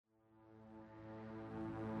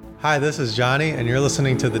Hi, this is Johnny, and you're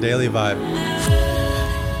listening to The Daily Vibe.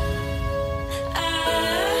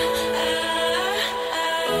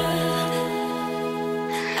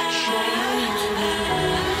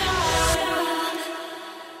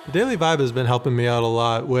 The Daily Vibe has been helping me out a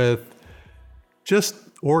lot with just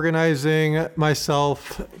organizing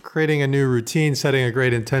myself, creating a new routine, setting a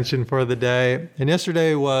great intention for the day. And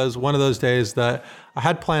yesterday was one of those days that I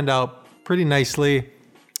had planned out pretty nicely.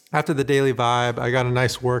 After the Daily Vibe, I got a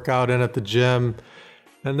nice workout in at the gym.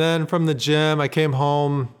 And then from the gym, I came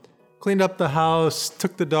home, cleaned up the house,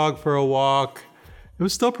 took the dog for a walk. It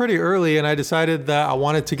was still pretty early, and I decided that I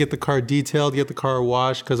wanted to get the car detailed, get the car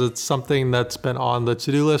washed, because it's something that's been on the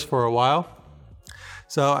to-do list for a while.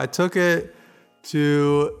 So I took it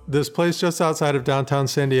to this place just outside of downtown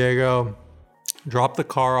San Diego, dropped the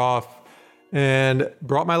car off, and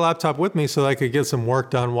brought my laptop with me so I could get some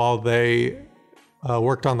work done while they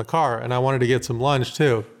worked on the car. And I wanted to get some lunch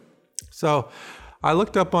too. So I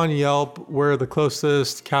looked up on Yelp where the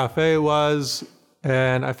closest cafe was,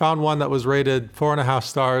 and I found one that was rated 4.5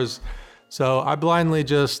 stars. So I blindly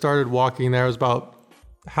just started walking there. It was about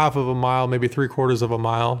half of a mile, maybe 3/4 of a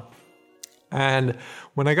mile. And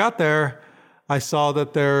when I got there, I saw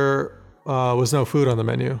that there was no food on the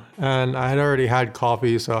menu. And I had already had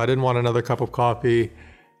coffee, so I didn't want another cup of coffee.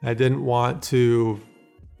 I didn't want to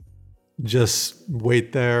just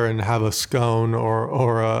wait there and have a scone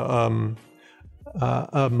or a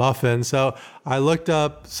muffin. So I looked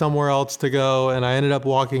up somewhere else to go, and I ended up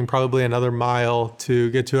walking probably another mile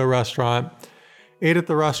to get to a restaurant, ate at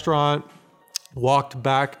the restaurant, walked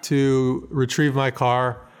back to retrieve my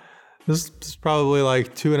car. This is probably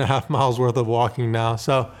like 2.5 miles worth of walking now.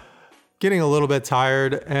 So getting a little bit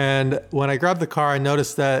tired. And when I grabbed the car, I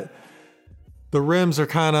noticed that the rims are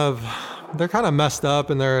kind of messed up,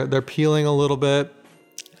 and they're peeling a little bit.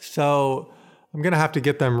 So I'm going to have to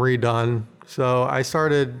get them redone. So I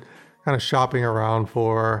started kind of shopping around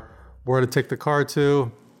for where to take the car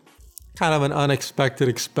to. Kind of an unexpected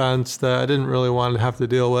expense that I didn't really want to have to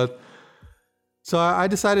deal with. So I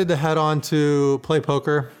decided to head on to play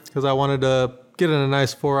poker because I wanted to get in a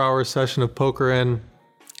nice 4-hour session of poker in. And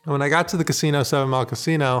when I got to the casino, 7 Mile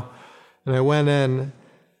Casino, and I went in,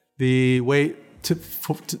 the wait to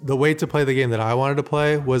play the game that I wanted to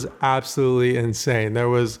play was absolutely insane. There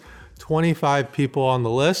was 25 people on the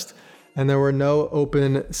list, and there were no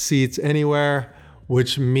open seats anywhere,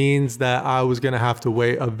 which means that I was going to have to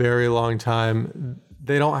wait a very long time.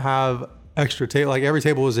 They don't have extra table, like every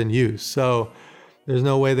table was in use. So there's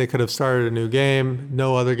no way they could have started a new game.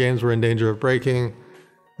 No other games were in danger of breaking.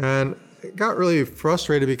 And it got really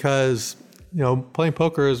frustrated because, playing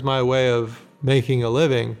poker is my way of making a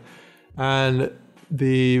living. And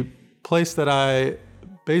the place that I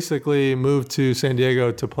basically moved to San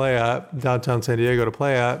Diego to play at, downtown San Diego to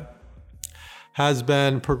play at, has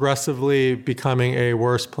been progressively becoming a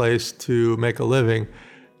worse place to make a living.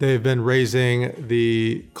 They've been raising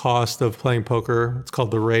the cost of playing poker. It's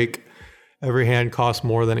called the rake. Every hand costs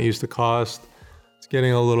more than it used to cost. It's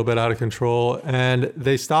getting a little bit out of control. And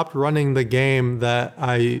they stopped running the game that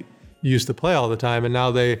I used to play all the time. And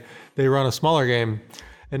now they run a smaller game.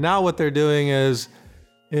 And now what they're doing is,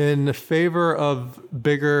 in favor of the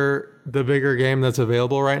bigger game that's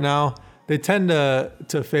available right now, they tend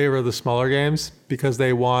to favor the smaller games because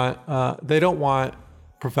they don't want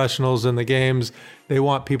professionals in the games. They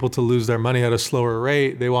want people to lose their money at a slower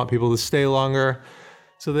rate. They want people to stay longer.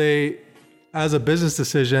 So they, as a business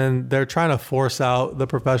decision, they're trying to force out the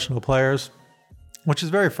professional players, which is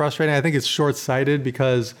very frustrating. I think it's short-sighted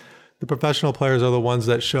because the professional players are the ones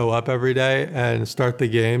that show up every day and start the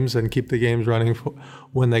games and keep the games running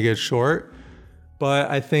when they get short. But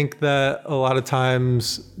I think that a lot of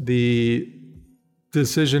times the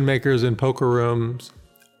decision makers in poker rooms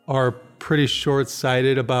are pretty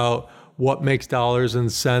short-sighted about what makes dollars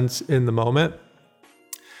and cents in the moment.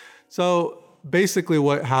 So basically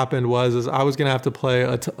what happened was I was going to have to play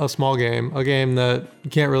a small game, a game that you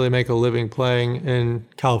can't really make a living playing in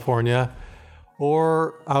California.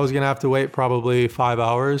 Or I was going to have to wait probably 5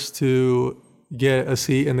 hours to get a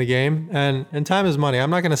seat in the game. And time is money. I'm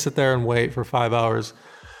not going to sit there and wait for 5 hours.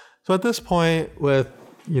 So at this point, with,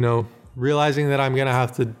 realizing that I'm going to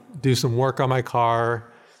have to do some work on my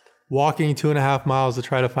car, walking 2.5 miles to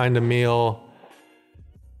try to find a meal,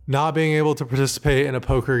 not being able to participate in a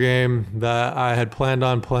poker game that I had planned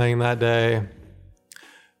on playing that day,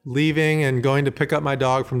 leaving and going to pick up my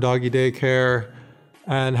dog from doggy daycare,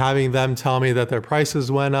 and having them tell me that their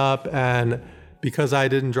prices went up, and because I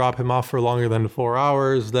didn't drop him off for longer than 4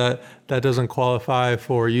 hours, that doesn't qualify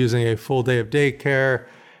for using a full day of daycare.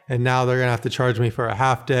 And now they're going to have to charge me for a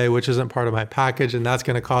half day, which isn't part of my package. And that's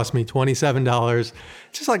going to cost me $27.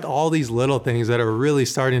 Just like all these little things that are really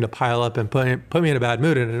starting to pile up and put me in a bad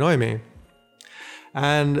mood and annoy me.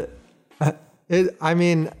 And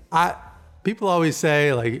people always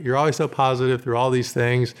say, like, you're always so positive through all these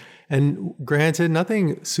things. And granted,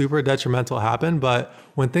 nothing super detrimental happened, but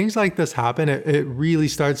when things like this happen, it really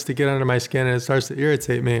starts to get under my skin and it starts to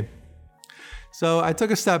irritate me. So I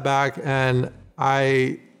took a step back, and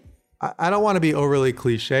I don't want to be overly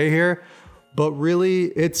cliche here, but really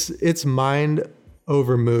it's mind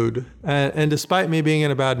over mood. And despite me being in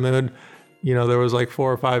a bad mood, there was like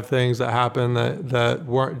 4 or 5 things that happened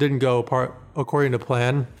that didn't go according to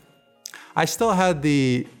plan. I still had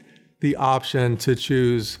the option to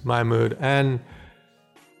choose my mood, and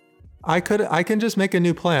I can just make a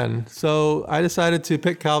new plan. So I decided to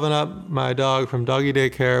pick Calvin up, my dog, from doggy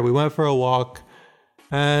daycare. We went for a walk,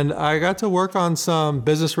 and I got to work on some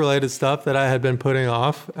business related stuff that I had been putting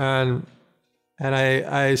off. And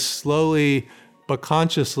I slowly but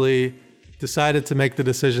consciously decided to make the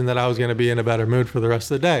decision that I was going to be in a better mood for the rest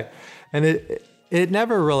of the day. And it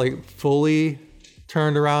never really fully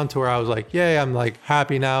turned around to where I was like, yay, I'm like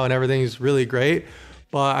happy now and everything's really great.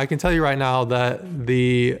 But I can tell you right now that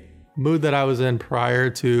the mood that I was in prior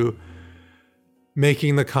to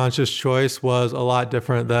making the conscious choice was a lot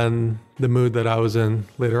different than the mood that I was in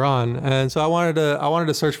later on. And so I wanted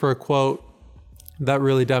to search for a quote that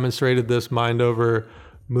really demonstrated this mind over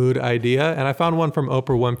mood idea. And I found one from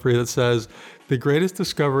Oprah Winfrey that says, "The greatest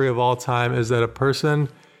discovery of all time is that a person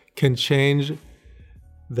can change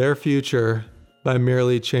their future by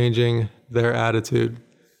merely changing their attitude."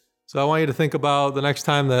 So I want you to think about the next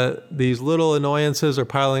time that these little annoyances are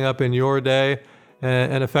piling up in your day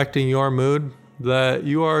and affecting your mood, that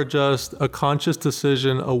you are just a conscious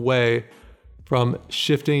decision away from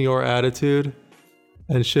shifting your attitude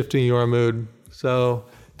and shifting your mood. So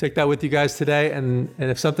take that with you guys today. And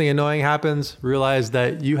if something annoying happens, realize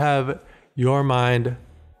that you have your mind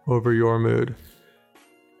over your mood.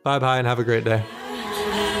 Bye-bye and have a great day.